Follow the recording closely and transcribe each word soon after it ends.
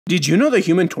Did you know the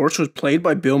Human Torch was played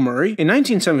by Bill Murray? In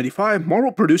 1975,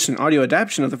 Marvel produced an audio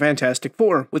adaptation of the Fantastic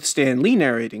Four, with Stan Lee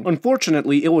narrating.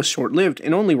 Unfortunately, it was short-lived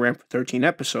and only ran for 13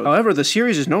 episodes. However, the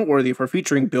series is noteworthy for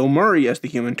featuring Bill Murray as the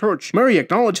Human Torch. Murray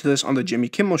acknowledged this on the Jimmy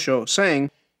Kimmel Show, saying,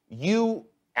 "You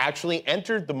actually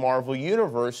entered the Marvel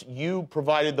Universe. You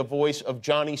provided the voice of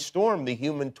Johnny Storm, the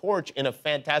Human Torch, in a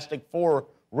Fantastic Four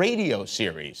radio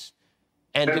series."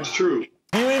 And that's true.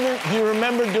 Do you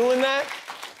remember doing that?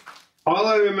 All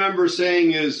I remember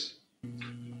saying is,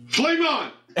 "Flame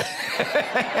on!"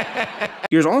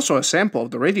 Here's also a sample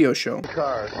of the radio show.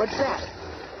 What's that?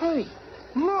 Hey,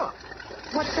 look!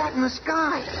 What's that in the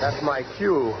sky? That's my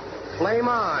cue. Flame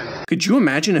on! Could you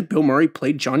imagine if Bill Murray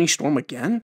played Johnny Storm again?